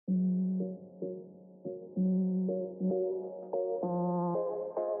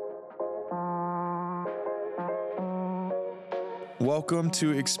Welcome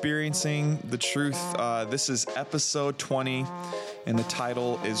to Experiencing the Truth. This is episode 20, and the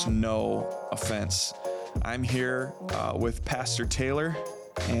title is No Offense. I'm here with Pastor Taylor,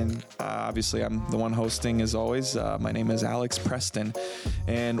 and obviously I'm the one hosting as always. My name is Alex Preston,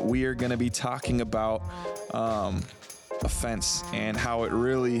 and we are going to be talking about offense and how it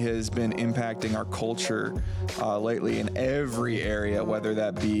really has been impacting our culture lately in every area, whether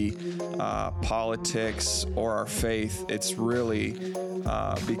that be politics or our faith. It's really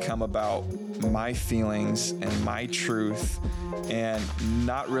become about my feelings and my truth, and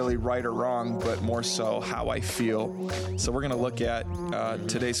not really right or wrong, but more so how I feel. So we're going to look at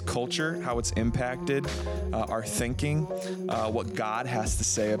today's culture, how it's impacted our thinking, what God has to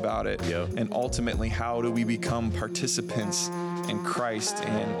say about it, and ultimately how do we become participants in Christ,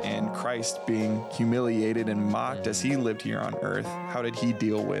 and Christ being humiliated and mocked as he lived here on earth. How did he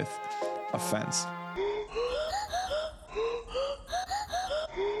deal with offense?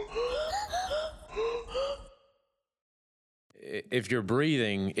 If you're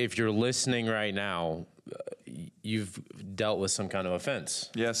breathing, if you're listening right now, you've dealt with some kind of offense.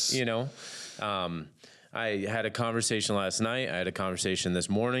 Yes. You know, I had a conversation last night. I had a conversation this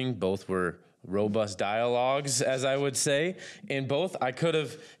morning. Both were robust dialogues, as I would say. In both, I could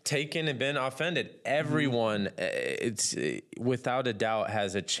have taken and been offended. Everyone, it's without a doubt,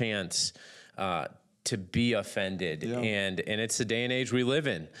 has a chance to be offended. Yeah. And it's the day and age we live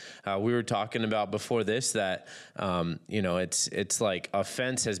in. We were talking about before this that, it's like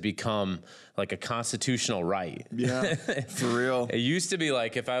offense has become like a constitutional right. Yeah, for real. It used to be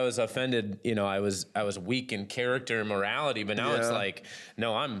like if I was offended, I was weak in character and morality, but now it's like,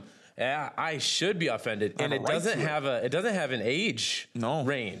 no, I should be offended, and it doesn't have an age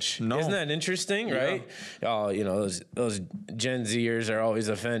range. No. Isn't that interesting, right? Oh, those Gen Zers are always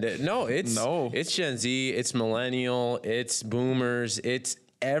offended. No, it's Gen Z, it's millennial, it's boomers, it's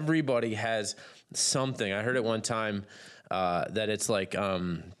everybody has something. I heard it one time that it's like,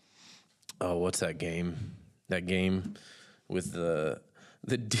 what's that game? That game with the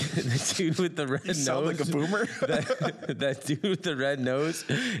dude with the red nose. Sound like a boomer. that dude with the red nose,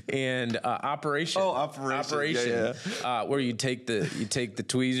 and Operation. Oh, Operation. Yeah. Where you take the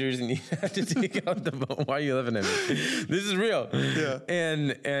tweezers and you have to take out the bone. Why are you laughing at me? This is real. Yeah.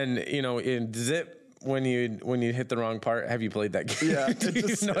 And in Zip, when you hit the wrong part, have you played that game? Yeah.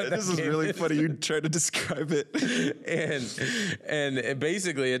 This is really funny. You try to describe it. And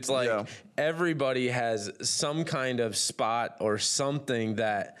basically it's like everybody has some kind of spot or something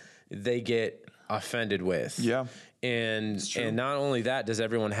that they get offended with. Yeah. And not only that does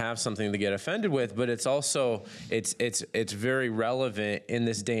everyone have something to get offended with, but it's also it's very relevant in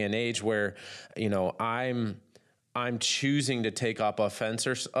this day and age where I'm choosing to take up offense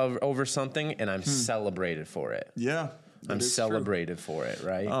over something, and I'm celebrated for it. Yeah. I'm celebrated for it,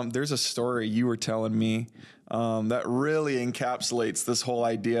 right? There's a story you were telling me that really encapsulates this whole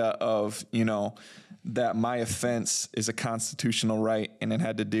idea of, that my offense is a constitutional right, and it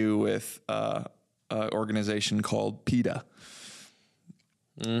had to do with an organization called PETA.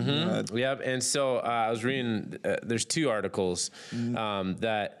 Mm-hmm. Yep. And so I was reading, there's two articles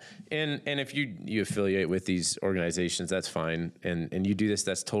that, and if you affiliate with these organizations, that's fine. And you do this,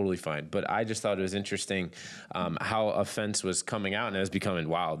 that's totally fine. But I just thought it was interesting how offense was coming out, and it was becoming,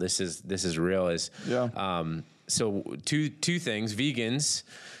 wow, this is real. So two things, vegans.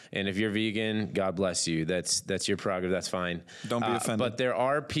 And if you're vegan, God bless you. That's your prerogative. That's fine. Don't be offended. But there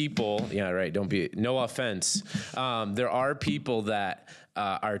are people, no offense. There are people that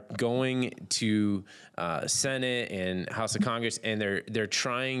are going to Senate and House of Congress, and they're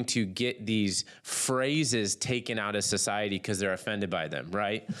trying to get these phrases taken out of society because they're offended by them,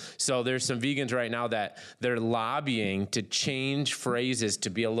 right? So there's some vegans right now that they're lobbying to change phrases to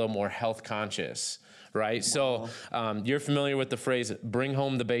be a little more health conscious. Right. Wow. So you're familiar with the phrase "bring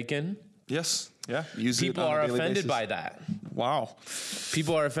home the bacon"? Yes. Yeah. People are offended by that. Wow.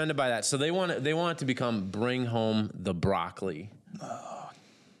 People are offended by that. So they want it to become "bring home the broccoli."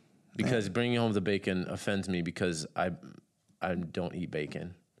 Because bringing home the bacon offends me because I don't eat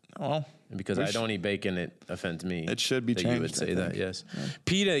bacon. Well, and because I don't eat bacon, it offends me. It should be changed. You would say that, yes. Yeah.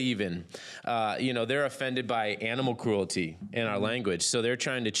 PETA even, they're offended by animal cruelty in our language, so they're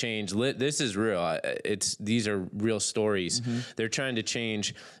trying to change. This is real. These are real stories. Mm-hmm. They're trying to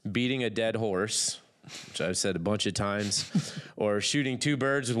change beating a dead horse, which I've said a bunch of times, or shooting two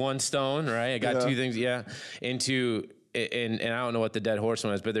birds with one stone. Right? I got two things. Yeah, into. And I don't know what the dead horse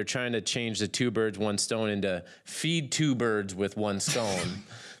one is, but they're trying to change the two birds, one stone into feed two birds with one stone.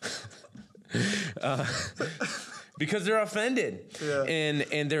 Because they're offended,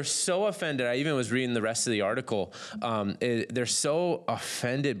 and they're so offended. I even was reading the rest of the article. They're so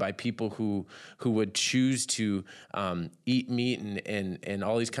offended by people who would choose to eat meat and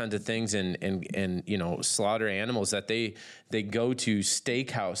all these kinds of things and slaughter animals that they go to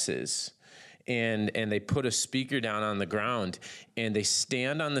steakhouses. And they put a speaker down on the ground, and they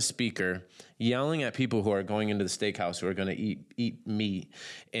stand on the speaker yelling at people who are going into the steakhouse who are going to eat meat,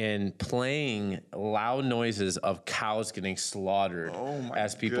 and playing loud noises of cows getting slaughtered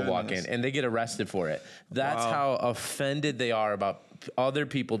as people walk in, and they get arrested for it. That's how offended they are about other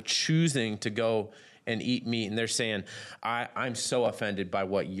people choosing to go and eat meat, and they're saying, I'm so offended by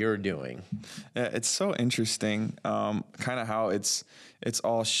what you're doing. Yeah, it's so interesting, kind of how it's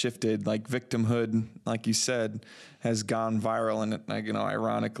all shifted. Like victimhood, like you said, has gone viral, and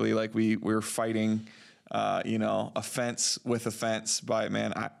ironically, like we're fighting, offense with offense. By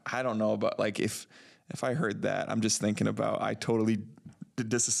I don't know, but like if I heard that, I'm just thinking about I totally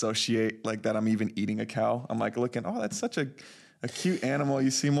disassociate like that. I'm even eating a cow. I'm like looking, that's such a cute animal. You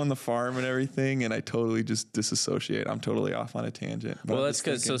see them on the farm and everything, and I totally just disassociate. I'm totally off on a tangent. Well, that's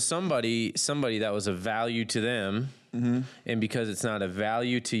because somebody that was a value to them, and because it's not a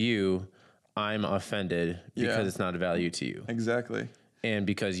value to you, I'm offended because it's not a value to you. Exactly. And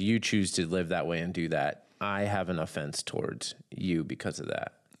because you choose to live that way and do that, I have an offense towards you because of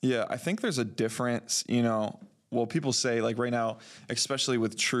that. Yeah, I think there's a difference, well, people say like right now, especially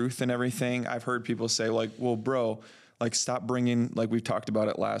with truth and everything, I've heard people say like, well, bro, like stop bringing, like we talked about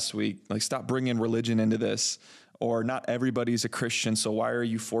it last week, like stop bringing religion into this, or not everybody's a Christian. So why are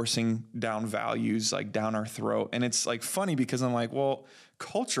you forcing down values like down our throat? And it's like funny because I'm like, well,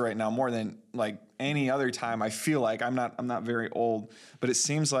 culture right now more than like any other time, I feel like I'm not very old, but it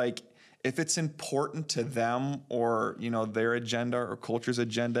seems like if it's important to them or, their agenda or culture's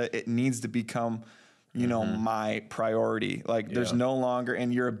agenda, it needs to become my priority. Like there's no longer,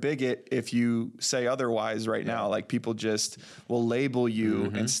 and you're a bigot if you say otherwise right now. Like people just will label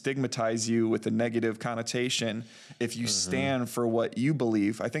you and stigmatize you with a negative connotation if you stand for what you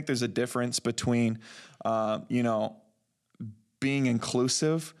believe. I think there's a difference between, being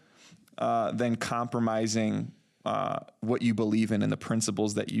inclusive than compromising what you believe in and the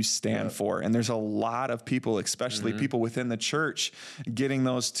principles that you stand for. And there's a lot of people, especially people within the church, getting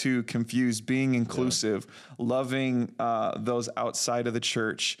those two confused, being inclusive, loving those outside of the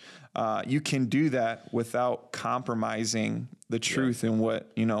church. You can do that without compromising the truth and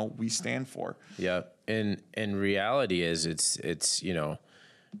what, we stand for. Yeah. And reality is it's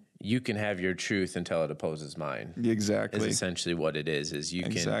you can have your truth until it opposes mine. Exactly. Is essentially what it is you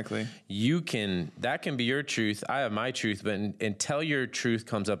can, that can be your truth. I have my truth, but until your truth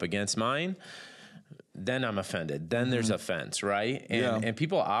comes up against mine, then I'm offended. Then there's offense, right? And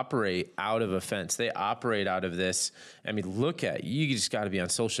people operate out of offense. They operate out of this. I mean, you just got to be on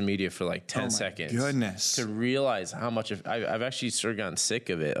social media for like 10 seconds. Goodness. To realize how much I've actually sort of gotten sick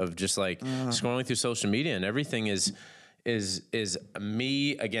of it, of just like scrolling through social media and everything is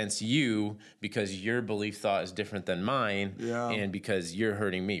me against you because your belief thought is different than mine, and because you're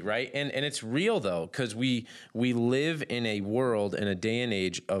hurting me, right? And it's real though, because we live in a world, in a day and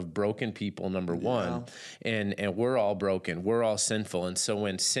age of broken people, number one, and we're all broken, we're all sinful, and so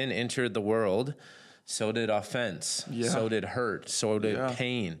when sin entered the world, so did offense, so did hurt, so did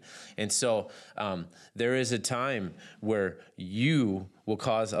pain. And so there is a time where you will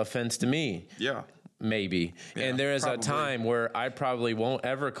cause offense to me. Yeah. Maybe. And there is probably a time where I probably won't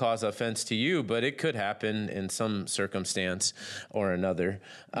ever cause offense to you, but it could happen in some circumstance or another.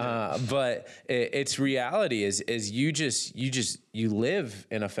 But it's reality is you live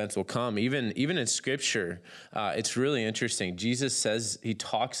and offense will come. Even in scripture, it's really interesting. Jesus says, he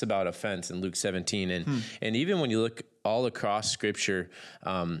talks about offense in Luke 17. And even when you look all across scripture,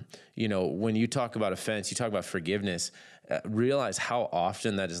 when you talk about offense, you talk about forgiveness. Realize how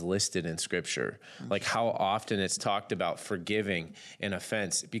often that is listed in scripture, like how often it's talked about forgiving an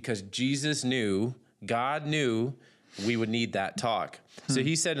offense, because God knew we would need that talk. So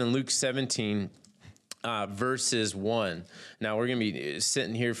he said in Luke 17, verses 1. Now we're going to be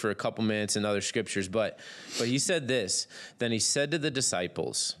sitting here for a couple minutes in other scriptures, but he said this, then he said to the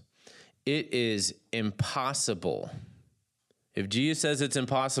disciples, it is impossible. If Jesus says it's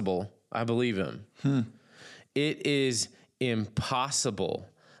impossible, I believe him. It is impossible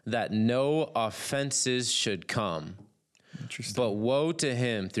that no offenses should come. Interesting. But woe to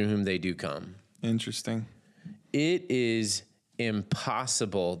him through whom they do come. Interesting. It is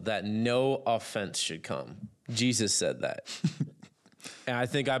impossible that no offense should come. Jesus said that. And I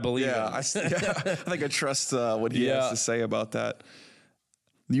think I believe him. I think I trust what he has to say about that.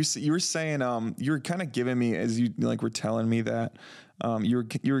 You were saying you were kind of giving me, as you like were telling me that you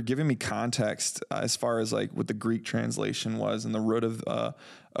were giving me context as far as like what the Greek translation was and the root of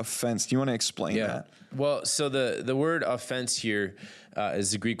offense. Do you want to explain that? Well, so the word offense here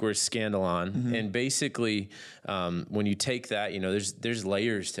is the Greek word scandalon, and basically when you take that, there's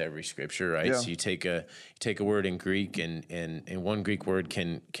layers to every scripture, right? Yeah. So you take a word in Greek, and one Greek word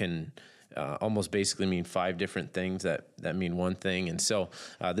can almost basically mean 5 different things that mean one thing. And so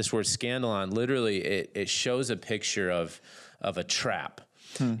this word scandalon, literally, it shows a picture of a trap.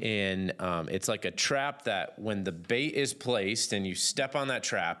 And it's like a trap that when the bait is placed and you step on that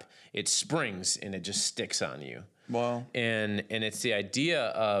trap, it springs and it just sticks on you. Wow. And it's the idea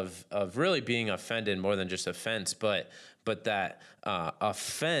of really being offended more than just offense, but that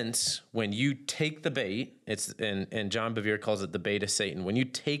offense, when you take the bait, and John Bevere calls it the bait of Satan. When you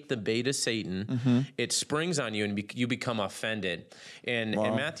take the bait of Satan, it springs on you and you become offended. And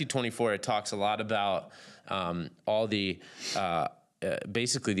in Matthew 24, it talks a lot about all the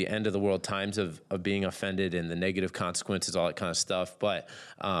basically the end of the world times of being offended and the negative consequences, all that kind of stuff. But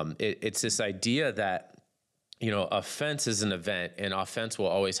it's this idea that, offense is an event and offense will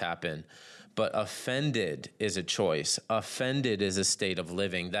always happen. But offended is a choice. Offended is a state of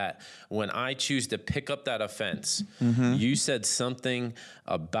living, that when I choose to pick up that offense, you said something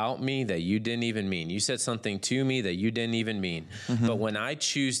about me that you didn't even mean. You said something to me that you didn't even mean. But when I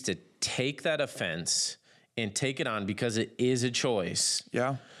choose to take that offense and take it on because it is a choice,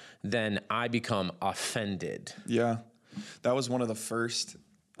 then I become offended. Yeah. That was one of the first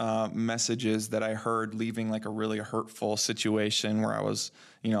messages that I heard leaving like a really hurtful situation where I was,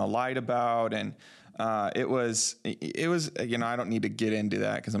 lied about. And it was, I don't need to get into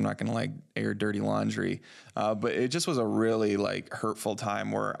that because I'm not going to like air dirty laundry. But it just was a really like hurtful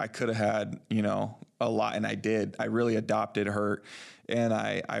time where I could have had, a lot, and I did. I really adopted hurt, and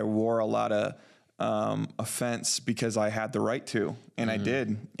I wore a lot of offense because I had the right to, and I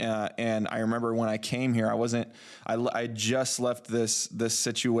did. And I remember when I came here, I just left this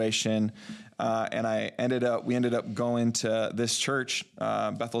situation, and we ended up going to this church.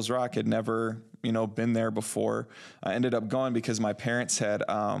 Bethel's Rock. Had never, been there before. I ended up going because my parents had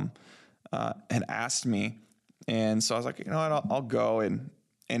asked me. And so I was like, I'll go.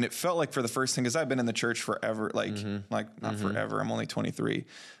 And it felt like for the first thing, because I've been in the church forever, not forever. I'm only 23,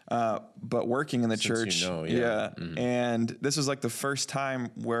 but working in the church. And this was like the first time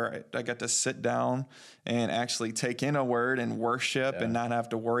where I got to sit down and actually take in a word and worship and not have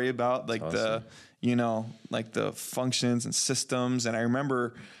to worry about like the functions and systems. And I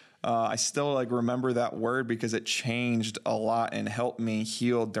remember, I still like remember that word because it changed a lot and helped me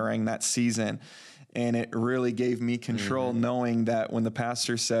heal during that season. And it really gave me control, knowing that when the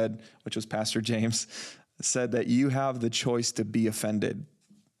pastor said, which was Pastor James, said that you have the choice to be offended.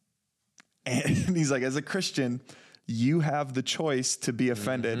 And he's like, as a Christian, you have the choice to be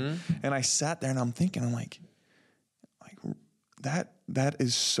offended. And I sat there and I'm thinking, I'm like that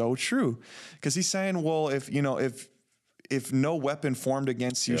is so true. Because he's saying, well, if no weapon formed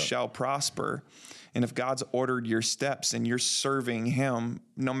against you shall prosper, and if God's ordered your steps and you're serving him,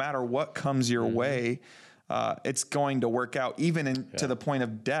 no matter what comes your way, it's going to work out, even to the point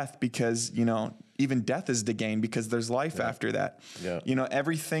of death, because, even death is the gain, because there's life after that.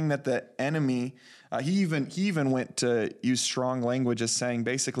 Everything that the enemy, he even went to use strong language as saying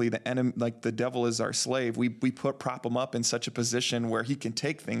basically the enemy, like the devil is our slave. We prop him up in such a position where he can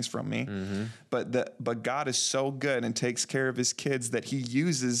take things from me. But God is so good and takes care of his kids that he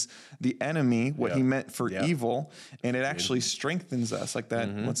uses the enemy, what he meant for evil, and it actually strengthens us. Like that,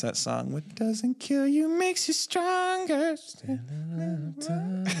 what's that song? What doesn't kill you makes you stronger.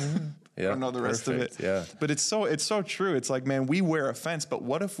 I don't know the rest of it. But it's so true. It's like, man, we wear offense, but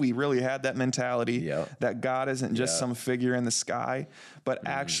what if we really had that mentality that God isn't just some figure in the sky, but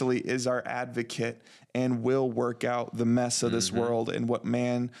actually is our advocate and will work out the mess of this world and what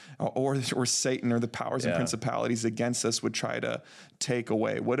man or Satan or the powers and principalities against us would try to take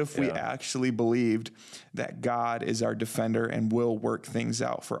away? What if we actually believed that God is our defender and will work things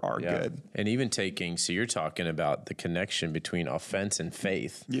out for our good? And even so you're talking about the connection between offense and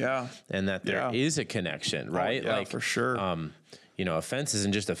faith. And that there is a connection, right? For sure. Offense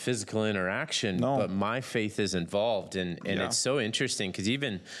isn't just a physical interaction, but my faith is involved. And it's so interesting because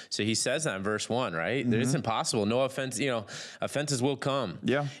so he says that in verse 1, right? That it's impossible. No offense, offenses will come.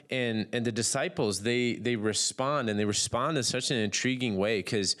 And the disciples, they respond, and they respond in such an intriguing way,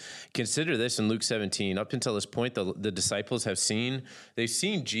 because consider this in Luke 17, up until this point, the disciples they've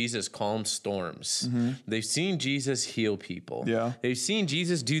seen Jesus calm storms. They've seen Jesus heal people. They've seen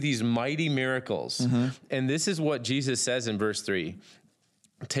Jesus do these mighty miracles. And this is what Jesus says in verse 3.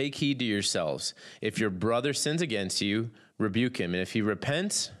 Take heed to yourselves. If your brother sins against you, rebuke him. And if he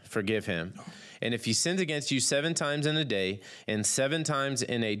repents, forgive him. And if he sins against you 7 times in a day, and 7 times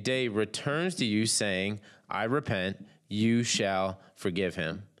in a day returns to you saying, I repent, you shall forgive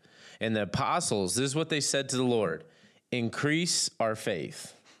him. And the apostles, this is what they said to the Lord: increase our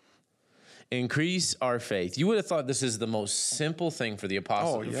faith. Increase our faith. You would have thought this is the most simple thing for the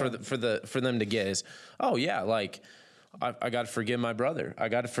apostles, for them to get is, oh yeah, like I got to forgive my brother. I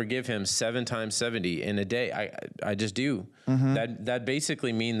got to forgive him 7 times 70 in a day. I just do. That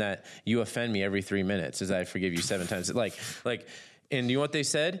basically mean that you offend me every 3 minutes as I forgive you 7 times. Like, and you know what they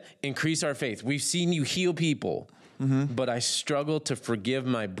said? Increase our faith. We've seen you heal people. But I struggle to forgive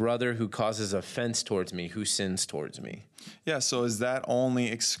my brother who causes offense towards me, who sins towards me. Yeah, so is that only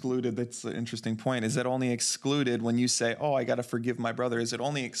excluded? That's an interesting point. Is that only excluded when you say, oh, I got to forgive my brother? Is it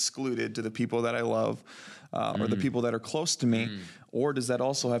only excluded to the people that I love or the people that are close to me? Or does that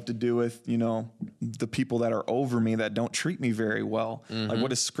also have to do with, the people that are over me that don't treat me very well? Like,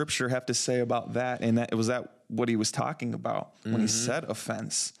 what does Scripture have to say about that? And was that what he was talking about when he said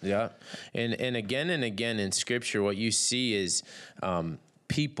offense? Yeah. And again in Scripture, what you see is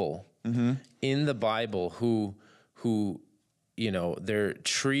people in the Bible who they're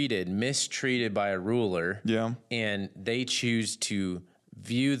mistreated by a ruler. Yeah. And they choose to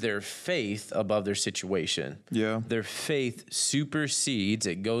view their faith above their situation. Yeah. Their faith supersedes,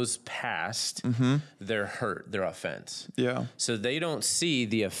 it goes past their hurt, their offense. Yeah. So they don't see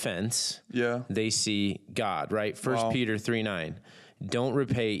the offense. Yeah. They see God, right? 1 Peter 3:9. Don't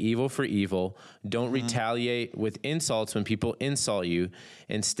repay evil for evil. Don't retaliate with insults when people insult you.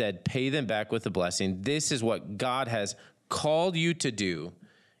 Instead, pay them back with a blessing. This is what God has called you to do,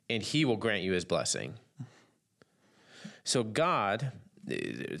 and he will grant you his blessing. So God,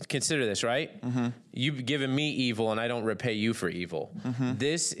 consider this, right? You've given me evil, and I don't repay you for evil.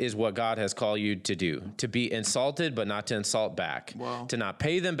 This is what God has called you to do: to be insulted, but not to insult back. Wow. To not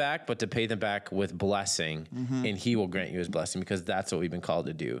pay them back, but to pay them back with blessing, and he will grant you his blessing, because that's what we've been called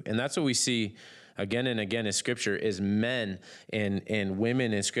to do. And that's what we see again and again in Scripture is men and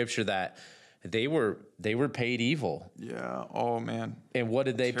women in Scripture that they were paid evil. Yeah. Oh man. And what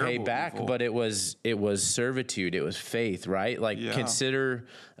did they pay back? Evil. But it was servitude. It was faith, right? Like consider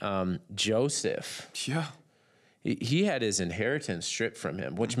Joseph. Yeah. He had his inheritance stripped from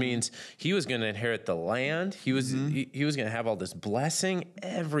him, which means he was going to inherit the land. He was he was going to have all this blessing,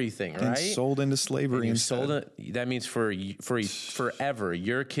 everything, right? And sold into slavery. And that means for forever.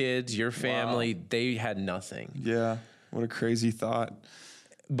 Your kids, your family, they had nothing. Yeah. What a crazy thought.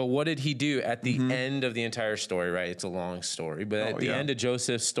 But what did he do at the end of the entire story, right? It's a long story. But at the end of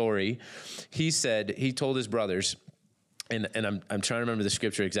Joseph's story, he told his brothers, and I'm trying to remember the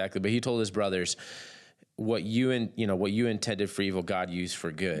scripture exactly, but he told his brothers, what you intended for evil, God used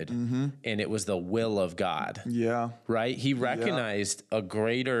for good. And it was the will of God. Yeah. Right? He recognized a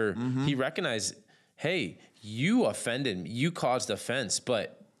greater, he recognized, hey, you offended me, you caused offense,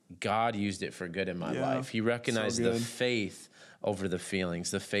 but God used it for good in my life. He recognized the faith over the feelings,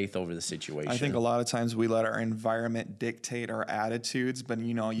 the faith over the situation. I think a lot of times we let our environment dictate our attitudes, but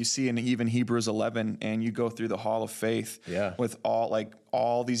you see in even Hebrews 11, and you go through the Hall of Faith with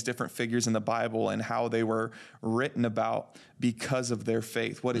all these different figures in the Bible and how they were written about because of their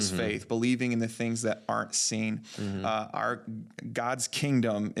faith. What is faith? Believing in the things that aren't seen. Our God's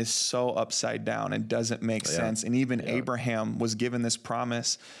kingdom is so upside down and doesn't make sense. And even Abraham was given this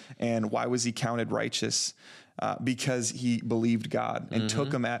promise. And why was he counted righteous? Because he believed God and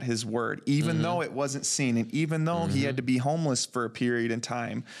took him at his word, even though it wasn't seen. And even though he had to be homeless for a period in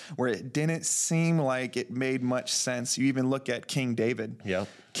time where it didn't seem like it made much sense. You even look at King David. Yeah.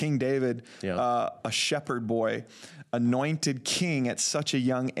 King David, a shepherd boy, anointed king at such a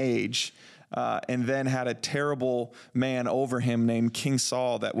young age, and then had a terrible man over him named King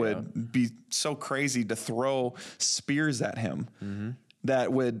Saul that would be so crazy to throw spears at him.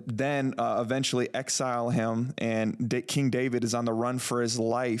 That would then eventually exile him, and King David is on the run for his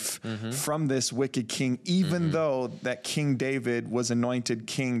life from this wicked king, even though that King David was anointed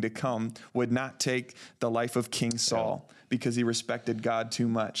king to come, would not take the life of King Saul because he respected God too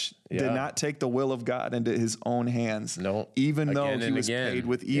much. Did not take the will of God into his own hands, even though he was paid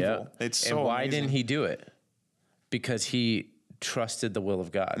with evil. It's so And why amazing. didn't he do it? Because he trusted the will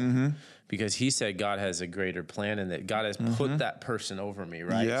of God. because he said God has a greater plan and that God has put that person over me,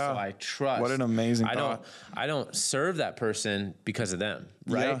 right? Yeah. So I trust. What an amazing thought. I don't serve that person because of them,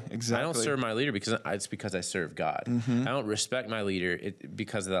 right? Yeah, exactly. I don't serve my leader because it's because I serve God. I don't respect my leader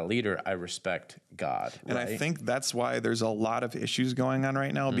because of that leader. I respect God. And right? I think that's why there's a lot of issues going on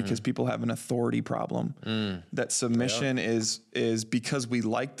right now, because people have an authority problem. That submission is because we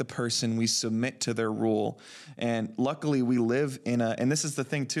like the person, we submit to their rule. And luckily we live in and this is the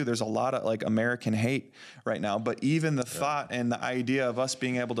thing too, there's a lot of like American hate right now, but even the thought and the idea of us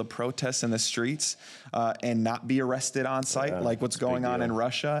being able to protest in the streets and not be arrested on site, like what's going on in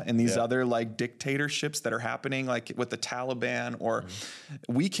Russia and these other like dictatorships that are happening, like with the Taliban, or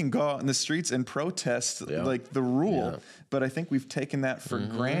we can go out in the streets and protest like the rule. But I think we've taken that for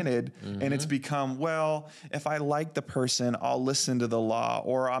granted, and it's become, well, if I like the person, I'll listen to the law,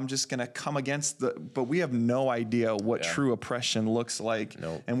 or I'm just going to come against but we have no idea what true oppression looks like.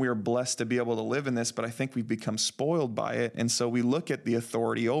 And we are blessed to be able to live in this, but I think we've become spoiled by it. And so we look at the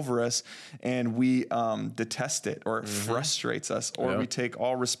authority over us and we detest it, or it frustrates us, or we take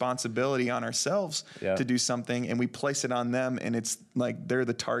all responsibility on ourselves to do something and we place it on them, and it's like they're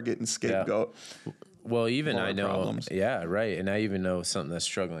the target and scapegoat. Well, even I know, problems. right. And I even know something that's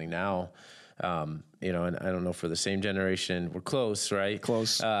struggling now, you know, and I don't know for the same generation, we're close, right?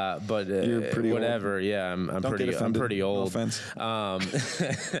 Close. But You're pretty whatever. old. Yeah, I'm Don't pretty, get offended. I'm pretty old. No offense.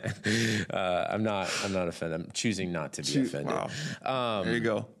 I'm not offended. I'm choosing not to be offended. Wow. There you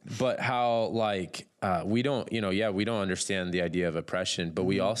go. But how, like, we don't, you know, we don't understand the idea of oppression, but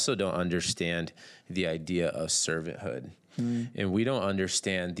we also don't understand the idea of servanthood. And we don't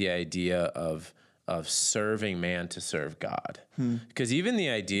understand the idea of serving man to serve God. Because even the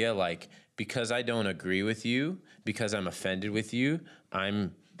idea, like, because I don't agree with you, because I'm offended with you,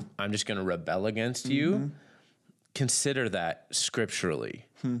 I'm just going to rebel against you. Consider that scripturally,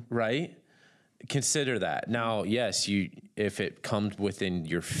 right? Consider that. Now, yes, if it comes within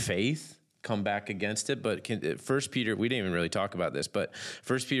your faith, come back against it. But 1 Peter, we didn't even really talk about this, but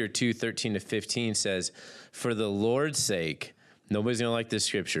 1 Peter 2:13-15 says, for the Lord's sake, nobody's going to like this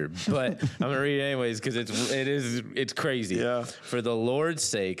scripture, but I'm going to read it anyways because it's crazy. Yeah. For the Lord's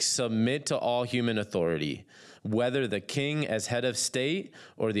sake, submit to all human authority, whether the king as head of state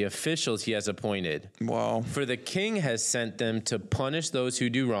or the officials he has appointed. Wow. For the king has sent them to punish those who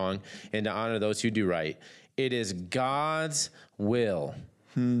do wrong and to honor those who do right. It is God's will.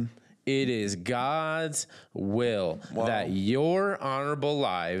 It is God's will that your honorable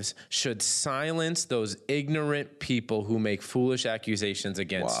lives should silence those ignorant people who make foolish accusations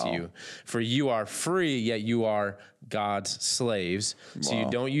against you. For you are free, yet you are God's slaves. So you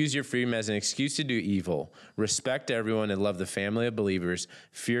don't use your freedom as an excuse to do evil. Respect everyone and love the family of believers.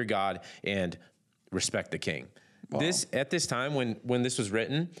 Fear God and respect the king. At this time when this was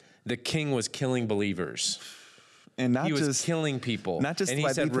written, the king was killing believers. And he was killing people. Not just and he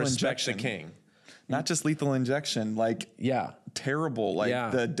by said, lethal respect injection. the king. Not just lethal injection, like terrible,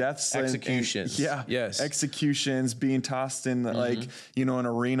 like the deaths, executions, executions, being tossed in like an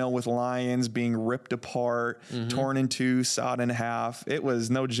arena with lions, being ripped apart, torn in two, sawed in half. It was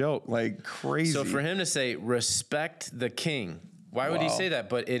no joke, like crazy. So for him to say respect the king, why would he say that?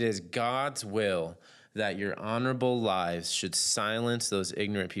 But it is God's will that your honorable lives should silence those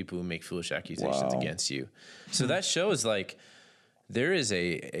ignorant people who make foolish accusations against you. So that shows like there is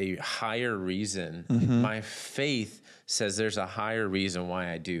a higher reason. My faith says there's a higher reason why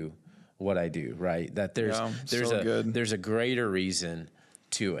I do what I do, right? That there's a greater reason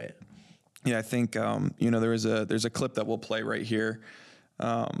to it. Yeah, I think there's a clip that we'll play right here.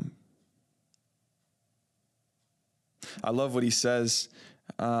 I love what he says.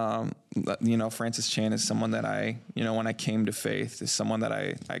 Francis Chan is someone that when I came to faith, is someone that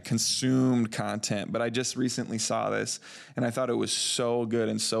I consumed content, but I just recently saw this and I thought it was so good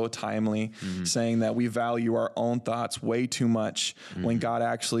and so timely, saying that we value our own thoughts way too much when God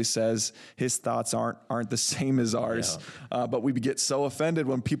actually says his thoughts aren't the same as ours. But we get so offended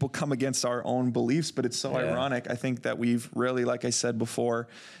when people come against our own beliefs, but it's so ironic. I think that we've really, like I said before,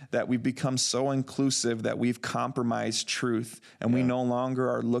 that we've become so inclusive that we've compromised truth, and we no longer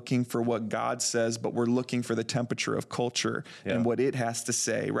are looking for what God says, but we're looking for the temperature of culture and what it has to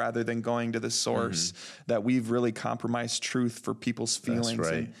say, rather than going to the source. That we've really compromised truth for people's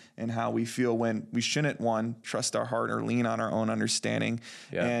feelings and how we feel, when we shouldn't, trust our heart or lean on our own understanding,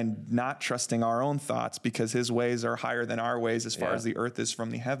 and not trusting our own thoughts, because his ways are higher than our ways as far as the earth is from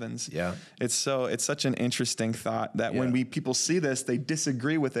the heavens. It's such an interesting thought that when people see this, they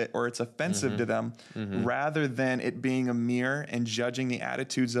disagree with it, or it's offensive to them, rather than it being a mirror and judging the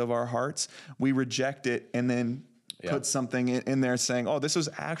attitudes of our hearts. We reject it and then put something in there saying, oh, this was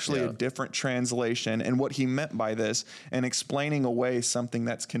actually a different translation and what he meant by this, and explaining away something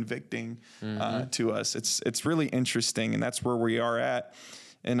that's convicting to us. It's really interesting, and that's where we are at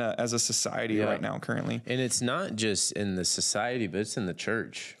as a society right now currently. And it's not just in the society, but it's in the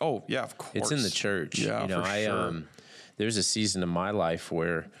church. Oh, yeah, of course. It's in the church. Yeah, you know, for sure. There's a season in my life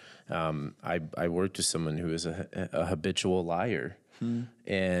where I worked with someone who is a habitual liar.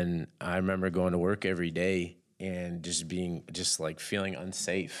 And I remember going to work every day and just like feeling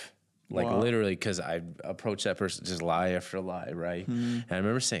unsafe. Like literally, because I approached that person just lie after lie, right? And I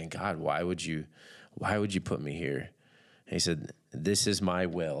remember saying, God, why would you put me here? And he said, this is my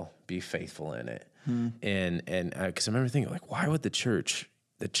will, be faithful in it. And because I remember thinking, like, why would the church,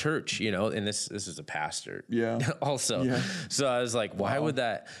 you know, and this is a pastor also. Yeah. So I was like, why would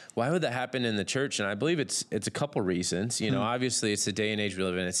that happen in the church? And I believe it's a couple reasons, you know, obviously it's the day and age we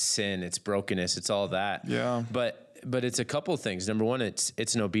live in, it's sin, it's brokenness, it's all that. Yeah. But it's a couple of things. Number one,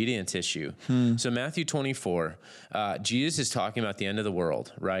 it's an obedience issue. So Matthew 24, Jesus is talking about the end of the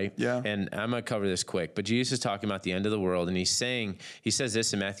world, right? Yeah. And I'm going to cover this quick, but Jesus is talking about the end of the world. And he says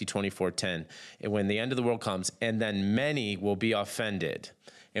this in Matthew 24:10, and when the end of the world comes, and then many will be offended.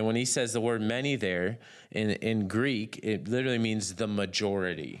 And when he says the word many there in Greek, it literally means the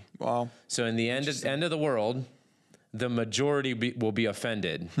majority. Wow. So in the end of the world, the majority will be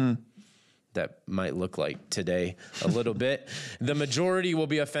offended. That might look like today a little bit. The majority will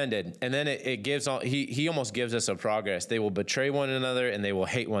be offended. And then it gives all, he almost gives us a progress. They will betray one another and they will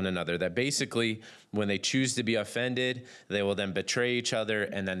hate one another. That basically when they choose to be offended, they will then betray each other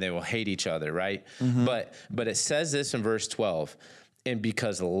and then they will hate each other, right? But it says this in verse 12, and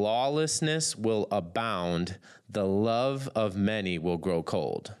because lawlessness will abound, the love of many will grow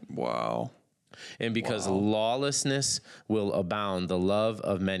cold. Wow. And because lawlessness will abound, the love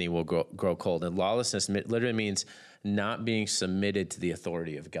of many will grow cold. And lawlessness literally means not being submitted to the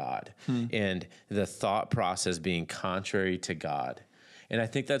authority of God and the thought process being contrary to God. And I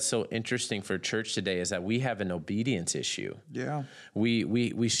think that's so interesting for church today is that we have an obedience issue. Yeah.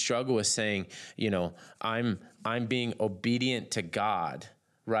 We struggle with saying, you know, I'm being obedient to God.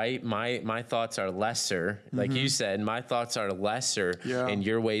 Right? My thoughts are lesser. Like you said, my thoughts are lesser and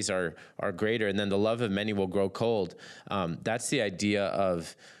your ways are greater. And then the love of many will grow cold. That's the idea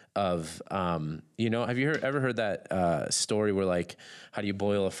of you know, have you ever heard that story where like, how do you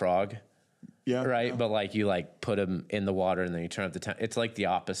boil a frog? Yeah. Right. Yeah. But like you like put them in the water and then you turn up the temperature. It's like the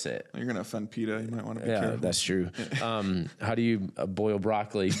opposite. You're going to offend PETA. You might want to be careful. That's true. How do you boil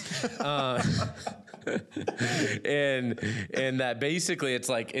broccoli? and that basically it's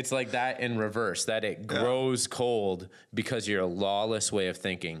like that in reverse, that it grows cold because you're a lawless way of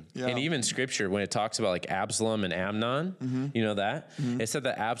thinking. And even scripture, when it talks about like Absalom and Amnon, you know that? It said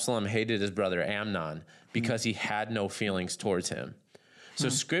that Absalom hated his brother Amnon because he had no feelings towards him. So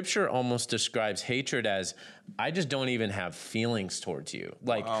scripture almost describes hatred as, I just don't even have feelings towards you.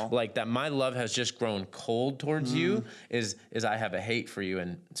 Like that my love has just grown cold towards you is I have a hate for you.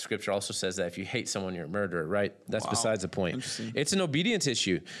 And scripture also says that if you hate someone, you're a murderer, right? That's besides the point. It's an obedience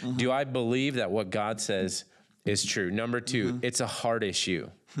issue. Do I believe that what God says is true? Number two, it's a heart issue.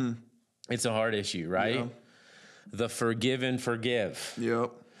 It's a heart issue, right? Yeah. The forgive and forgive.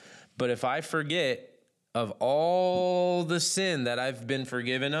 Yep. But if I forget of all the sin that I've been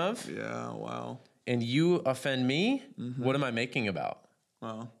forgiven of, and you offend me, what am I making about?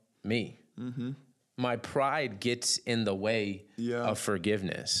 Me. My pride gets in the way of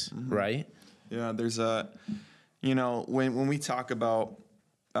forgiveness, right? Yeah, there's you know, when we talk about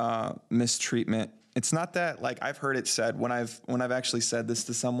mistreatment, it's not that, like, I've heard it said when I've actually said this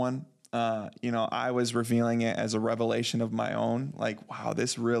to someone, you know, I was revealing it as a revelation of my own, like, wow,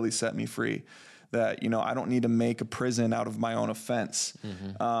 this really set me free. That, you know, I don't need to make a prison out of my own offense.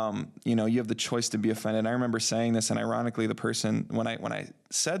 You know, you have the choice to be offended. I remember saying this, and ironically, the person, when I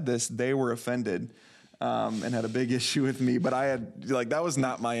said this, they were offended and had a big issue with me. But I had, like, that was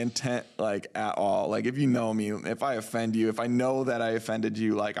not my intent, like, at all. Like, if you know me, if I offend you, if I know that I offended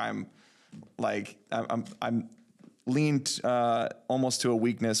you, like, I'm leaned almost to a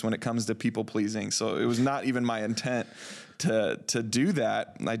weakness when it comes to people pleasing. So it was not even my intent to do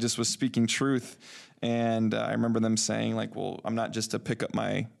that. I just was speaking truth. And I remember them saying, like, well, I'm not just a pick up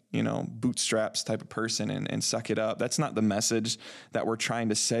my, you know, bootstraps type of person and suck it up. That's not the message that we're trying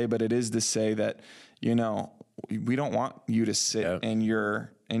to say, but it is to say that, you know, we don't want you to sit in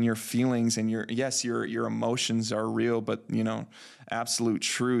your feelings and your emotions are real, but, you know, absolute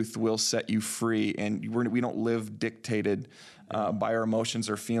truth will set you free. And we don't live dictated by our emotions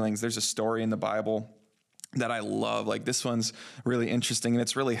or feelings. There's a story in the Bible that I love. Like, this one's really interesting and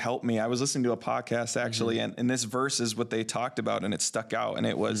it's really helped me. I was listening to a podcast actually, and this verse is what they talked about, and it stuck out. And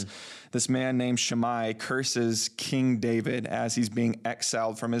it was this man named Shammai curses King David as he's being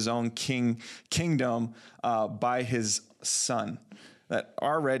exiled from his own kingdom by his son. That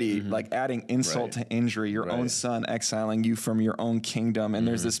already like adding insult to injury, your own son exiling you from your own kingdom. And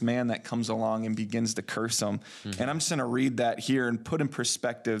there's this man that comes along and begins to curse him. And I'm just going to read that here and put in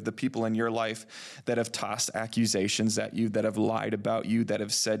perspective the people in your life that have tossed accusations at you, that have lied about you, that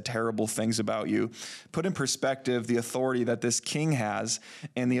have said terrible things about you. Put in perspective the authority that this king has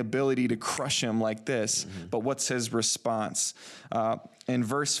and the ability to crush him like this. But what's his response? In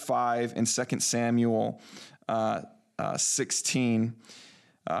verse 5 in 2 Samuel 16,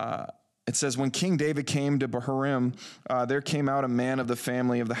 it says, when King David came to Bahurim, there came out a man of the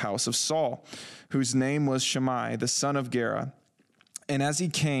family of the house of Saul, whose name was Shammai, the son of Gera. And as he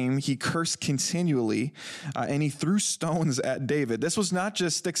came, he cursed continually, and he threw stones at David. This was not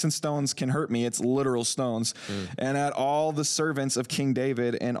just sticks and stones can hurt me, it's literal stones. And at all the servants of King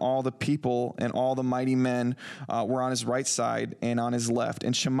David, and all the people and all the mighty men were on his right side and on his left.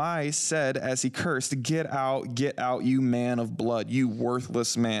 And Shammai said as he cursed, get out, you man of blood, you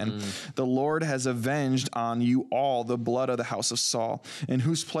worthless man. The Lord has avenged on you all the blood of the house of Saul, in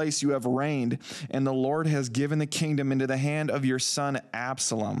whose place you have reigned. And the Lord has given the kingdom into the hand of your son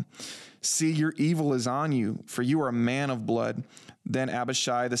Absalom. See, your evil is on you, for you are a man of blood. Then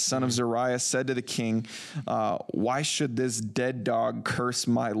Abishai, the son of Zeruiah, said to the king, why should this dead dog curse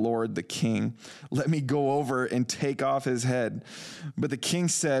my lord the king? Let me go over and take off his head. But the king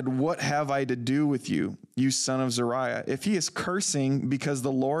said, what have I to do with you, you son of Zeruiah? If he is cursing because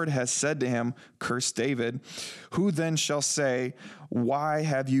the Lord has said to him, curse David, who then shall say, why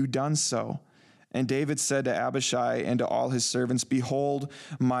have you done so? And David said to Abishai and to all his servants, behold,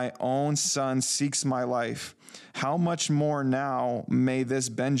 my own son seeks my life. How much more now may this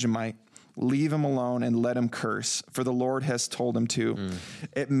Benjamite? Leave him alone and let him curse, for the Lord has told him to.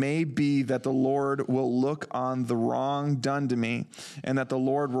 It may be that the Lord will look on the wrong done to me, and that the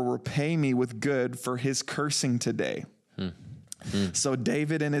Lord will repay me with good for his cursing today. So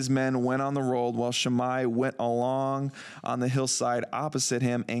David and his men went on the road, while Shammai went along on the hillside opposite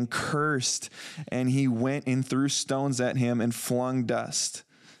him and cursed. And he went and threw stones at him and flung dust.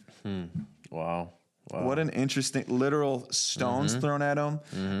 Wow. What an interesting, literal stones thrown at him,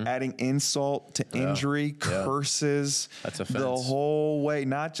 adding insult to injury, curses. That's offense. The whole way,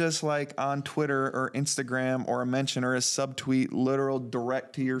 not just like on Twitter or Instagram or a mention or a subtweet, literal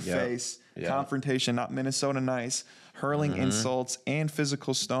direct to your face, confrontation, not Minnesota nice, hurling insults and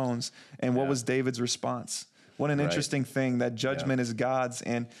physical stones. And what was David's response? What an interesting thing, that judgment is God's,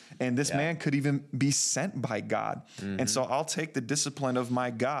 and this man could even be sent by God. And so I'll take the discipline of my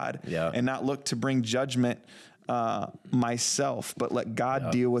God and not look to bring judgment myself, but let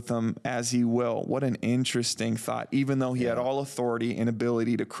God deal with them as he will. What an interesting thought, even though he had all authority and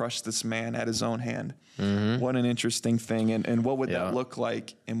ability to crush this man at his own hand. What an interesting thing. And what would that look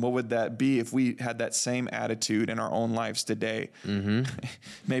like? And what would that be if we had that same attitude in our own lives today?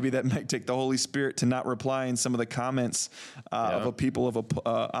 Maybe that might take the Holy Spirit to not reply in some of the comments of a people of a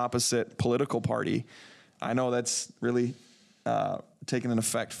opposite political party. I know that's really taking an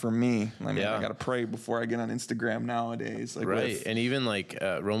effect for me. I mean, I got to pray before I get on Instagram nowadays. Like and even like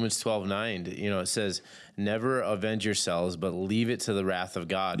Romans 12:9, you know, it says, never avenge yourselves, but leave it to the wrath of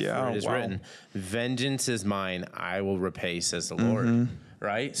God. For it is written, vengeance is mine, I will repay, says the Lord.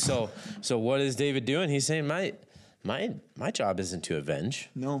 Right? So what is David doing? He's saying, my job isn't to avenge.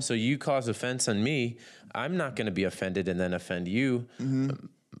 No. So you cause offense on me, I'm not going to be offended and then offend you.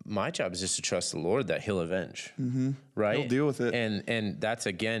 My job is just to trust the Lord that he'll avenge, right? He'll deal with it. And that's,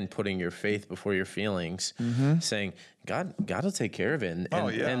 again, putting your faith before your feelings, saying, God will take care of it.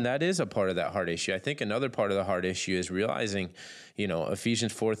 And that is a part of that heart issue. I think another part of the heart issue is realizing, you know,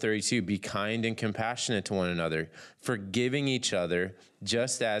 Ephesians 4:32, be kind and compassionate to one another, forgiving each other,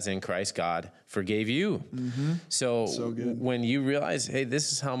 just as in Christ God forgave you. So when you realize, hey,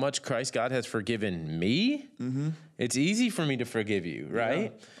 this is how much Christ God has forgiven me, it's easy for me to forgive you,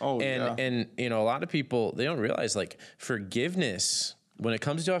 right? And you know, a lot of people, they don't realize, like, forgiveness, when it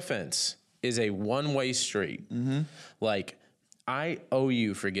comes to offense, is a one-way street. Like, I owe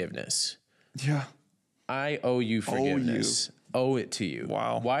you forgiveness. I owe you forgiveness. Owe it to you.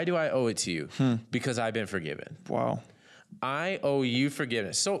 Wow. Why do I owe it to you? Because I've been forgiven. Wow. I owe you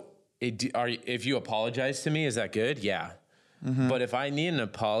forgiveness. So if you apologize to me, is that good? Yeah. But if I need an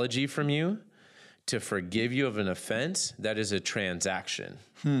apology from you to forgive you of an offense, that is a transaction.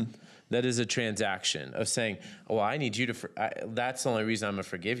 That is a transaction of saying, "Oh, I need you to. That's the only reason I'm gonna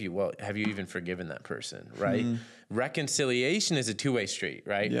forgive you." Well, have you even forgiven that person, right? Reconciliation is a two-way street,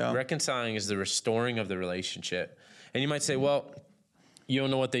 right? Yeah. Reconciling is the restoring of the relationship. And you might say, "Well, you don't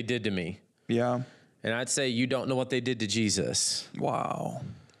know what they did to me." Yeah. And I'd say you don't know what they did to Jesus. Wow.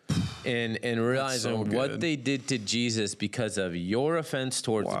 And realizing so what good. they did to Jesus because of your offense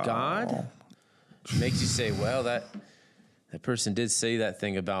towards God makes you say, "Well, that person did say that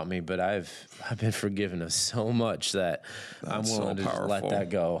thing about me, but I've been forgiven of so much that I'm willing to just let that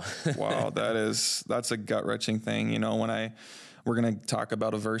go." Wow, that's a gut-wrenching thing. You know, we're going to talk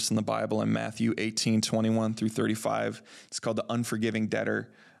about a verse in the Bible in Matthew 18:21 through 35. It's called the unforgiving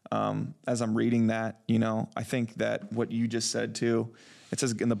debtor. As I'm reading that, you know, I think that what you just said too, it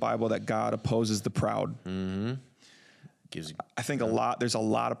says in the Bible that God opposes the proud. I think there's a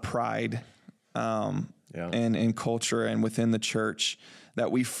lot of pride in culture and within the church that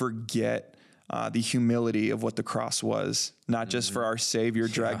we forget the humility of what the cross was, not just for our Savior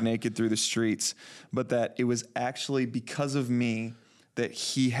dragged naked through the streets, but that it was actually because of me that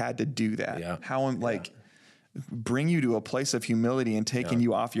he had to do that. Yeah. How I'm like, bring you to a place of humility and taking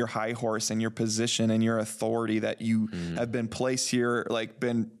you off your high horse and your position and your authority that you have been placed here, like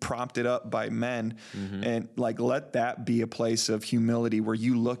been prompted up by men, and like let that be a place of humility where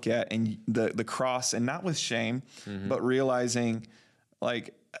you look at and the cross, and not with shame, but realizing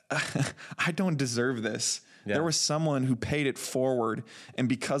like I don't deserve this. Yeah. There was someone who paid it forward, and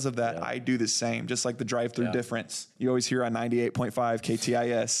because of that, I do the same. Just like the drive-through difference you always hear on 98.5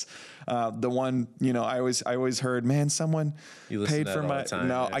 KTIS. The one, you know, I always heard, man, someone paid for my.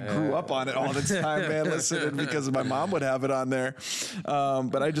 No, I grew up on it all the time, man, listening because my mom would have it on there.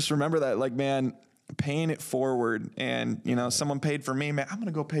 But I just remember that, like, man, paying it forward, and you know, someone paid for me, man, I'm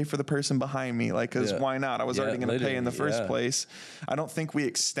gonna go pay for the person behind me, like, because why not? I was already gonna pay in the first place. I don't think we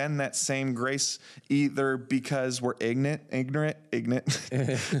extend that same grace either because we're ignorant to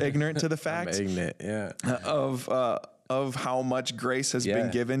the fact of how much grace has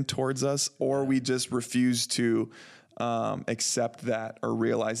been given towards us, or we just refuse to accept that or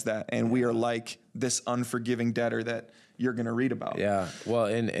realize that, and we are like this unforgiving debtor that you're going to read about. Yeah. Well,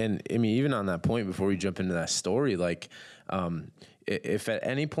 and I mean, even on that point, before we jump into that story, like, if at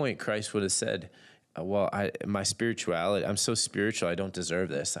any point Christ would have said, my spirituality, I'm so spiritual, I don't deserve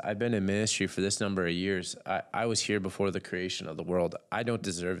this. I've been in ministry for this number of years. I was here before the creation of the world. I don't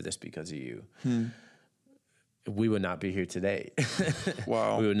deserve this because of you. We would not be here today.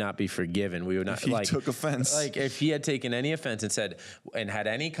 Wow. We would not be forgiven. We would not. If he took offense. Like if he had taken any offense and had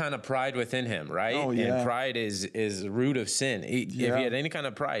any kind of pride within him, right? Oh, yeah. And pride is the root of sin. If he had any kind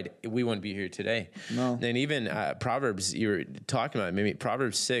of pride, we wouldn't be here today. No. And even Proverbs, you were talking about, maybe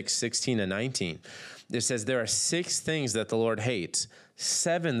Proverbs 6:16 and 19. It says, there are 6 things that the Lord hates,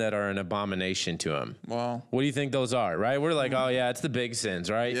 7 that are an abomination to him. Wow. What do you think those are, right? We're like, oh yeah, it's the big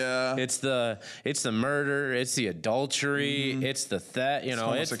sins, right? Yeah. It's the murder, it's the adultery, it's the theft, you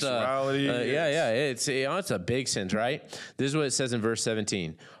know, it's homosexuality. It's a big sins, right? This is what it says in verse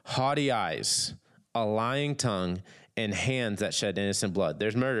 17. Haughty eyes, a lying tongue, and hands that shed innocent blood.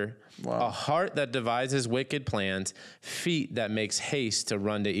 There's murder. Wow. A heart that devises wicked plans, feet that makes haste to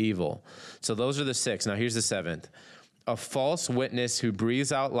run to evil. So those are the 6. Now here's the 7th. A false witness who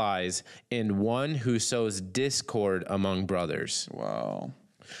breathes out lies, and one who sows discord among brothers. Wow.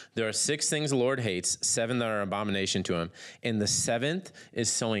 There are 6 things the Lord hates, 7 that are abomination to him. And the 7th is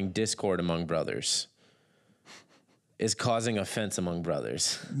sowing discord among brothers. Is causing offense among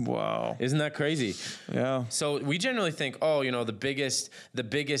brothers. Wow. Isn't that crazy? Yeah. So we generally think, oh, you know, the biggest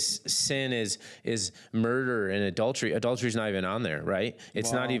sin is murder and adultery. Adultery's not even on there, right?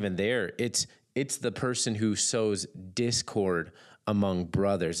 It's not even there. It's the person who sows discord among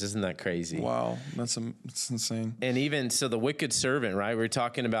brothers. Isn't that crazy? Wow. That's insane. And even so, the wicked servant, right? We're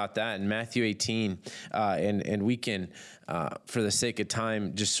talking about that in Matthew 18. And we can, for the sake of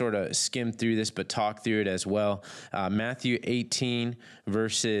time, just sort of skim through this, but talk through it as well. Matthew 18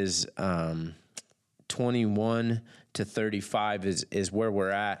 verses 21 to 35 is where we're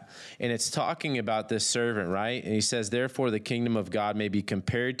at. And it's talking about this servant, right? And he says, therefore, the kingdom of God may be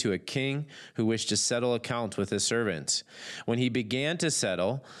compared to a king who wished to settle accounts with his servants. When he began to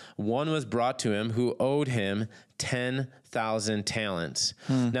settle, one was brought to him who owed him 10,000 talents.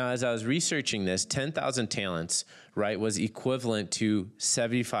 Now, as I was researching this, 10,000 talents, right, was equivalent to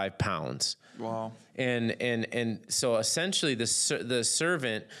 75 pounds. Wow. And so essentially the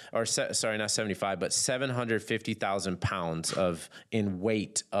servant, or sorry, not 75, but 750,000 pounds in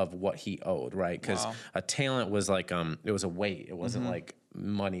weight of what he owed, right? Because a talent was like, it was a weight. It wasn't like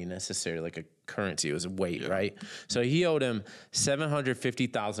money necessarily, like a currency. It was weight, right? So he owed him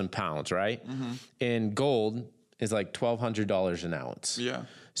 750,000 pounds, right? And gold is like $1,200 an ounce. Yeah.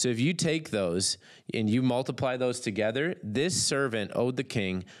 So if you take those and you multiply those together, this servant owed the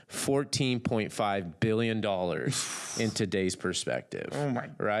king $14.5 billion in today's perspective. Oh my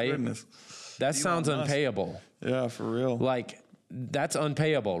goodness. That sounds unpayable. Yeah, for real. Like, that's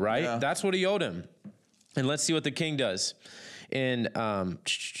unpayable, right? Yeah. That's what he owed him. And let's see what the king does. And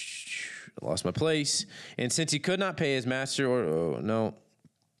lost my place. And since he could not pay his master,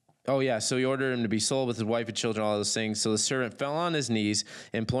 so he ordered him to be sold with his wife and children, all those things. So the servant fell on his knees,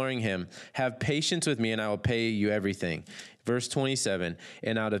 imploring him, have patience with me, and I will pay you everything. Verse 27,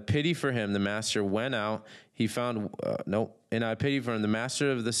 and out of pity for him, the master went out. He found, and out of pity for him, the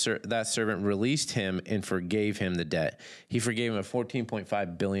master of that servant released him and forgave him the debt. He forgave him a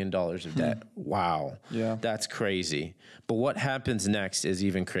 $14.5 billion of debt. Wow. Yeah. That's crazy. But what happens next is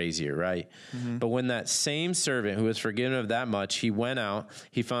even crazier, right? But when that same servant who was forgiven of that much, he went out,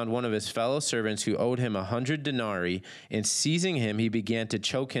 he found one of his fellow servants who owed him 100 denarii, and seizing him, he began to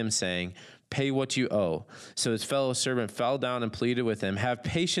choke him, saying, pay what you owe. So his fellow servant fell down and pleaded with him, have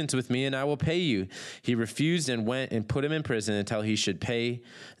patience with me and I will pay you. He refused and went and put him in prison until he should pay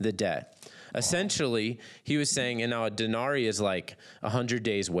the debt. Wow. Essentially, he was saying, and now a denarii is like 100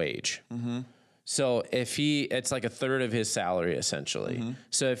 days wage. So it's like a third of his salary, essentially.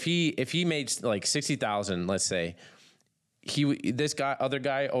 So if he made like 60,000, let's say, other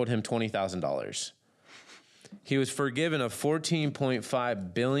guy owed him $20,000. He was forgiven of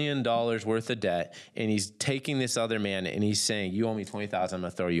 $14.5 billion worth of debt, and he's taking this other man and he's saying, you owe me $20,000, I'm going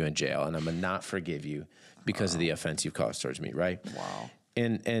to throw you in jail, and I'm going to not forgive you because of the offense you've caused towards me, right? Wow.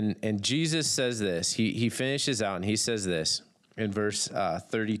 And Jesus says this. He finishes out and he says this in verse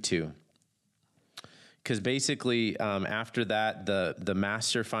 32. Because basically, after that, the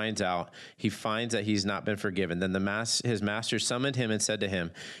master finds out. He finds that he's not been forgiven. Then his master summoned him and said to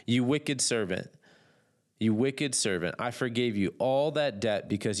him, you wicked servant, I forgave you all that debt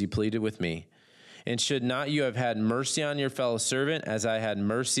because you pleaded with me. And should not you have had mercy on your fellow servant as I had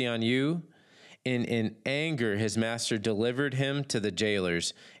mercy on you? And in anger, his master delivered him to the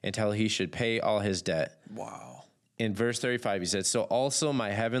jailers until he should pay all his debt. Wow. In verse 35, he said, so also my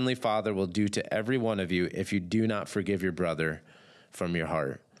heavenly Father will do to every one of you if you do not forgive your brother from your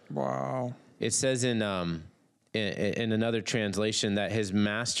heart. Wow. It says in another translation that his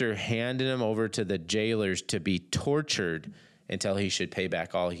master handed him over to the jailers to be tortured until he should pay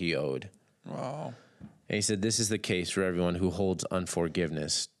back all he owed. Wow. And he said, this is the case for everyone who holds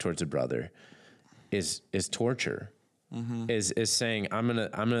unforgiveness towards a brother is torture, is saying, I'm going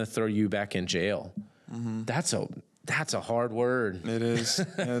to throw you back in jail. That's a hard word. It is.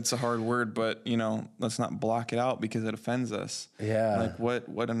 It's a hard word, but let's not block it out because it offends us. Yeah. Like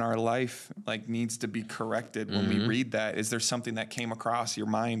what in our life needs to be corrected when we read that? Is there something that came across your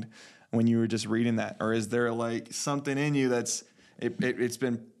mind when you were just reading that, or is there something in you that's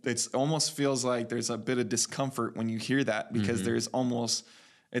it almost feels like there's a bit of discomfort when you hear that because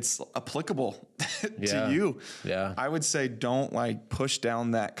it's applicable to you. Yeah. I would say don't push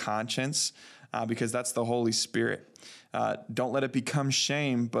down that conscience. Because that's the Holy Spirit. Don't let it become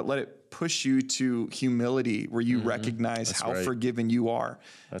shame, but let it push you to humility where you recognize how forgiven you are.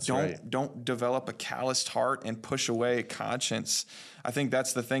 Don't develop a calloused heart and push away a conscience. I think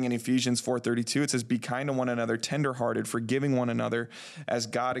that's the thing in Ephesians 4:32. It says, be kind to one another, tenderhearted, forgiving one another as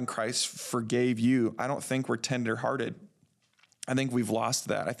God in Christ forgave you. I don't think we're tenderhearted. I think we've lost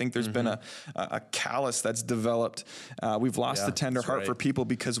that. I think there's been a callous that's developed. We've lost the tender heart for people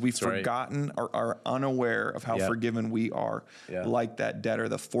because we've forgotten or are unaware of how forgiven we are. Like that debtor,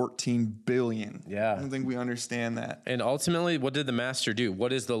 the 14 billion. I don't think we understand that. And ultimately, what did the master do?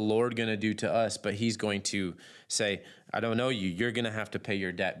 What is the Lord going to do to us? But he's going to say, I don't know you. You're going to have to pay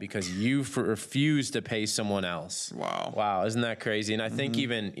your debt because you refused to pay someone else. Wow. Isn't that crazy? And I think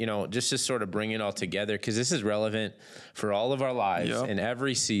even, just to sort of bring it all together, because this is relevant for all of our lives in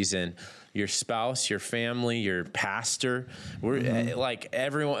every season. Your spouse, your family, your pastor,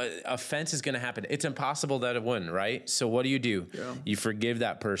 everyone, offense is going to happen. It's impossible that it wouldn't, right? So what do? You forgive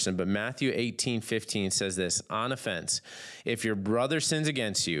that person. But Matthew 18:15 says this, on offense, if your brother sins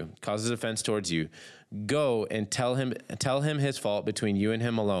against you, causes offense towards you, go and tell him his fault between you and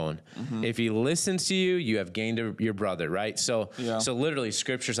him alone. If he listens to you, you have gained your brother, right? So literally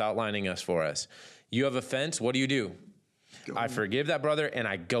Scripture's outlining us for us. You have offense, what do? I forgive that brother and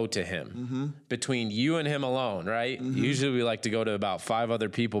I go to him. Between you and him alone, right? Usually we like to go to about 5 other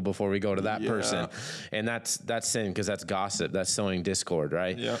people before we go to that person. And that's sin, because that's gossip. That's sowing discord,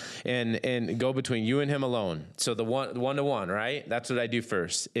 right? Yeah. And go between you and him alone. So the one-to-one, right? That's what I do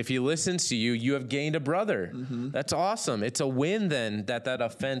first. If he listens to you, you have gained a brother. That's awesome. It's a win then that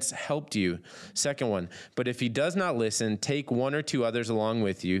offense helped you. Second one, but if he does not listen, take 1 or 2 others along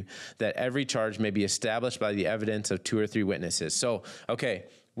with you, that every charge may be established by the evidence of 2 or 3 witnesses. So, okay,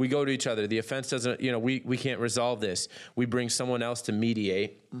 we go to each other. The offense doesn't, we can't resolve this. We bring someone else to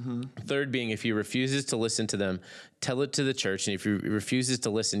mediate. Third being, if he refuses to listen to them, tell it to the church. And if he refuses to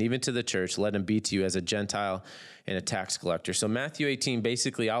listen even to the church, let him be to you as a Gentile and a tax collector. So Matthew 18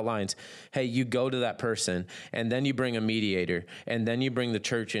 basically outlines, hey, you go to that person, and then you bring a mediator, and then you bring the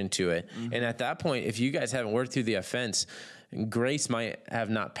church into it. And at that point, if you guys haven't worked through the offense, grace might have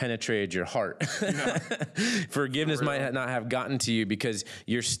not penetrated your heart. Forgiveness might not have gotten to you because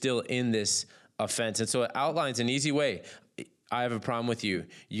you're still in this offense. And so it outlines an easy way. I have a problem with you.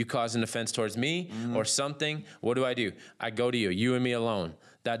 You caused an offense towards me or something. What do? I go to you, you and me alone.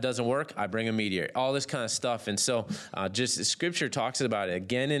 That doesn't work. I bring a mediator, all this kind of stuff. And so just scripture talks about it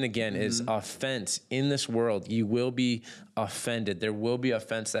again and again is offense in this world. You will be offended. There will be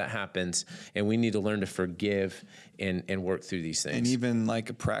offense that happens, and we need to learn to forgive and work through these things. And even like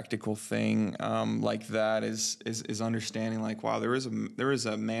a practical thing like that is understanding like, wow, there is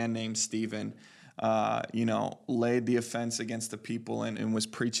a man named Stephen, laid the offense against the people and was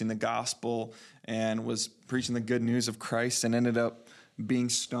preaching the gospel and was preaching the good news of Christ and ended up being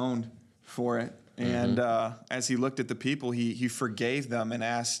stoned for it. And as he looked at the people, he forgave them and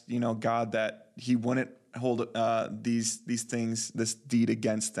asked, God, that he wouldn't hold these things, this deed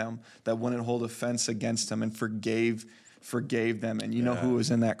against them, that wouldn't hold offense against them, and forgave them. And who was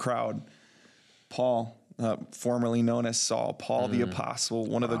in that crowd? Paul, formerly known as Saul, Paul the Apostle,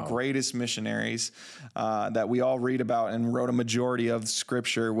 one of the greatest missionaries that we all read about and wrote a majority of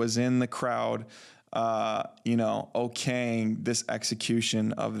Scripture, was in the crowd, okaying this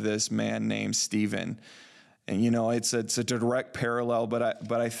execution of this man named Stephen. And, it's a direct parallel,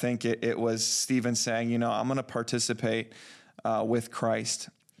 but I think it was Stephen saying, I'm going to participate with Christ.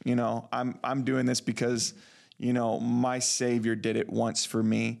 I'm doing this because my Savior did it once for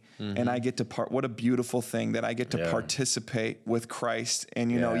me, and I get to what a beautiful thing that I get to participate with Christ.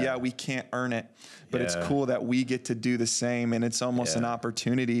 And, we can't earn it, but it's cool that we get to do the same. And it's almost an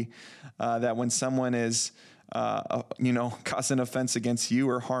opportunity that when someone is, causing offense against you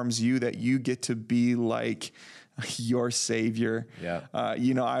or harms you, that you get to be like your Savior. I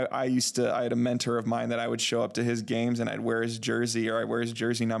had a mentor of mine that I would show up to his games and I'd wear his jersey, or I'd wear his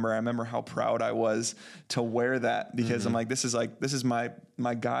jersey number. I remember how proud I was to wear that, because I'm like, this is my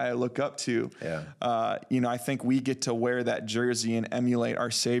guy I look up to. I think we get to wear that jersey and emulate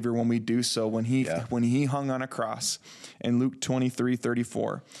our Savior when we do so. When he hung on a cross in Luke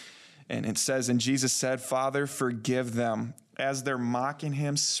 23:34, and it says, and Jesus said, Father, forgive them. As they're mocking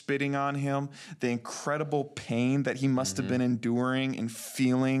him, spitting on him, the incredible pain that he must have been enduring and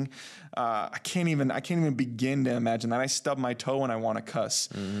feeling. I can't even begin to imagine that. I stub my toe when I want to cuss.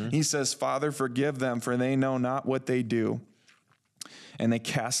 He says, Father, forgive them, for they know not what they do. And they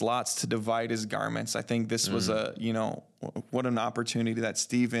cast lots to divide his garments. I think this was what an opportunity that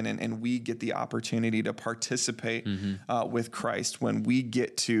Stephen and we get the opportunity to participate with Christ, when we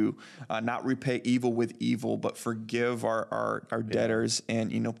get to not repay evil with evil, but forgive our debtors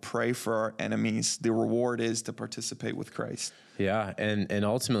and, pray for our enemies. The reward is to participate with Christ. Yeah, and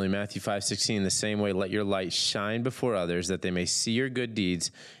ultimately, Matthew 5:16, the same way, let your light shine before others, that they may see your good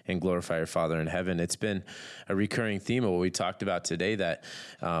deeds and glorify your Father in heaven. It's been a recurring theme of what we talked about today, that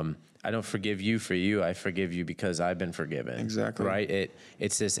I don't forgive you for you. I forgive you because I've been forgiven. Exactly. Right?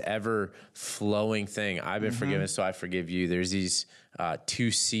 It's this ever-flowing thing. I've been forgiven, so I forgive you. There's these 2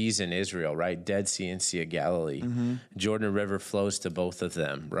 seas in Israel, right? Dead Sea and Sea of Galilee. Jordan River flows to both of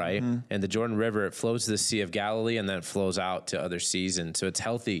them, right? And the Jordan River, it flows to the Sea of Galilee, and then it flows out to other seas. And so it's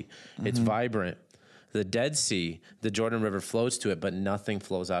healthy. It's vibrant. The Dead Sea, the Jordan River flows to it, but nothing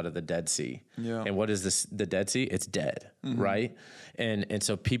flows out of the Dead Sea. And what is the Dead Sea? It's dead, right? And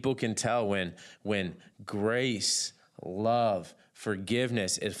so people can tell when grace, love,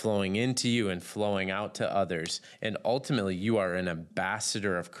 forgiveness is flowing into you and flowing out to others. And ultimately, you are an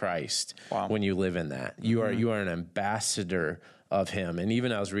ambassador of Christ when you live in that. You are an ambassador of him. And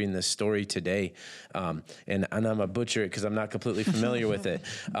even I was reading this story today, and I'm a butcher because I'm not completely familiar with it.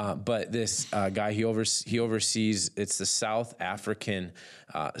 But this guy, he oversees, it's the South African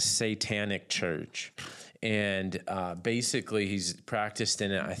Satanic Church. And basically he's practiced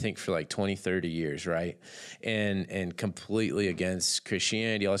in it, I think, for like 20, 30 years, right? And completely against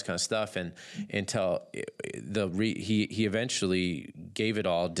Christianity, all this kind of stuff. And until he eventually gave it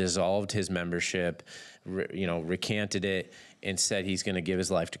all, dissolved his membership, recanted it, and said he's going to give his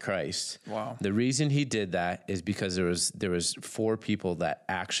life to Christ. Wow. The reason he did that is because there was 4 people that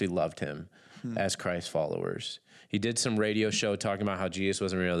actually loved him as Christ followers. He did some radio show talking about how Jesus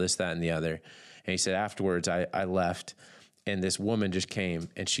wasn't real, this, that, and the other. And he said, afterwards, I left, and this woman just came,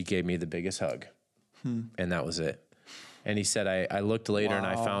 and she gave me the biggest hug. And that was it. And he said, I looked later, and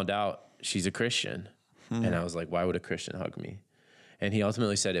I found out she's a Christian. And I was like, why would a Christian hug me? And he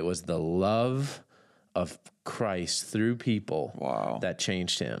ultimately said it was the love of Christ through people that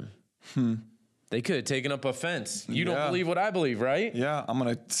changed him. They could have taken up offense. You don't believe what I believe, right? Yeah, I'm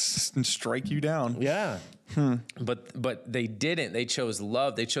going to strike you down. Yeah. But they didn't. They chose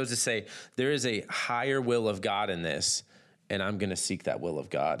love. They chose to say, there is a higher will of God in this, and I'm going to seek that will of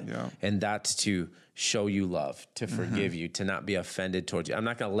God. Yeah. And that's to show you love, to forgive you, to not be offended towards you. I'm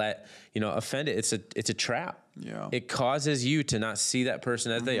not going to let, offended. It's a trap. Yeah. It causes you to not see that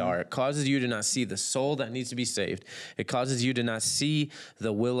person as they are. It causes you to not see the soul that needs to be saved. It causes you to not see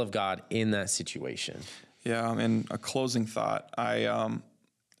the will of God in that situation. Yeah. And a closing thought,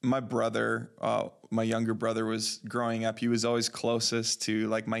 my brother, my younger brother, was growing up. He was always closest to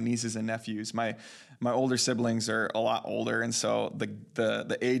like my nieces and nephews. My older siblings are a lot older, and so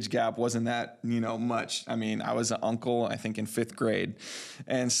the age gap wasn't that much. I mean, I was an uncle, I think, in 5th grade,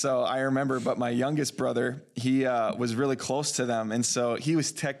 and so I remember. But my youngest brother, he was really close to them, and so he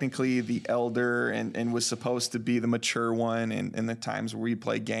was technically the elder and was supposed to be the mature one in the times where we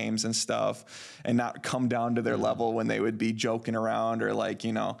play games and stuff, and not come down to their level when they would be joking around or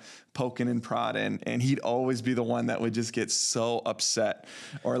poking and prodding, and he'd always be the one that would just get so upset,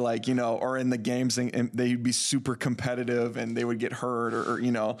 or or in the games, and they'd be super competitive and they would get hurt,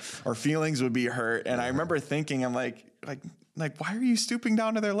 or feelings would be hurt. And I remember thinking, I'm like, why are you stooping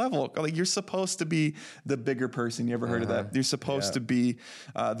down to their level? Like, you're supposed to be the bigger person. You ever heard of that? You're supposed to be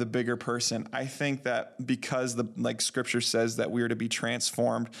the bigger person. I think that because Scripture says that we are to be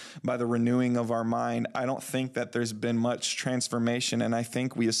transformed by the renewing of our mind, I don't think that there's been much transformation, and I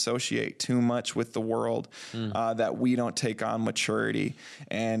think we associate too much with the world, that we don't take on maturity.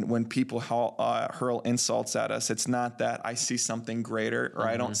 And when people hurl insults at us, it's not that I see something greater or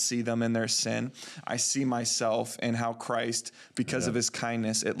I don't see them in their sin. I see myself in how Christ, because of his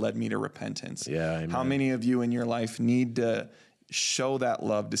kindness, it led me to repentance. Yeah, amen. How many of you in your life need to show that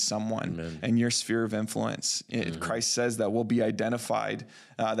love to someone in your sphere of influence? Christ says that we'll be identified,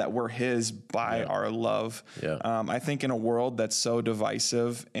 that we're his by our love. I think in a world that's so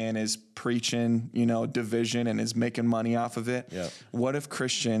divisive and is preaching, division and is making money off of it, what if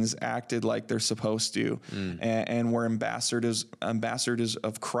Christians acted like they're supposed to, and were ambassadors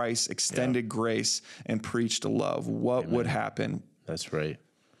of Christ, extended grace, and preached love? What would happen? That's right.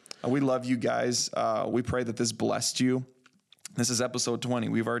 We love you guys. We pray that this blessed you. This is episode 20.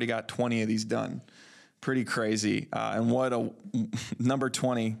 We've already got 20 of these done. Pretty crazy. And what a number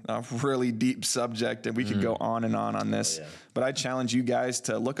 20, a really deep subject. And we could go on and on this. But I challenge you guys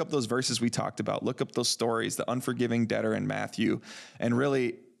to look up those verses we talked about. Look up those stories, the unforgiving debtor in Matthew. And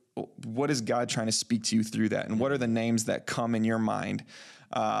really, what is God trying to speak to you through that? And what are the names that come in your mind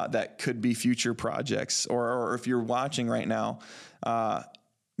that could be future projects? Or if you're watching right now,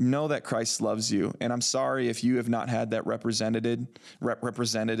 know that Christ loves you. And I'm sorry if you have not had that represented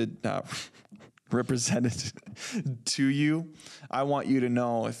to you. I want you to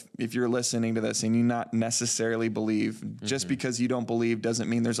know, if you're listening to this and you not necessarily believe, just because you don't believe doesn't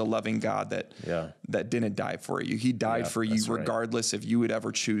mean there's a loving God that didn't die for you. He died for you regardless if you would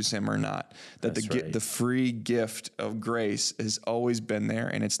ever choose him or not. That the free gift of grace has always been there,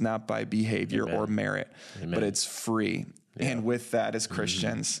 and it's not by behavior or merit, but it's free. And with that, as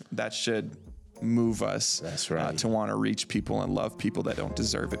Christians, that should move us to want to reach people and love people that don't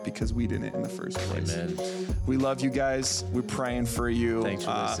deserve it, because we didn't in the first place. Amen. We love you guys. We're praying for you. Thanks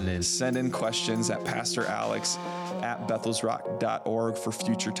for listening. Send in questions at Pastor Alex at bethelsrock.org for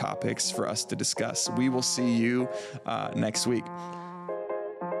future topics for us to discuss. We will see you next week.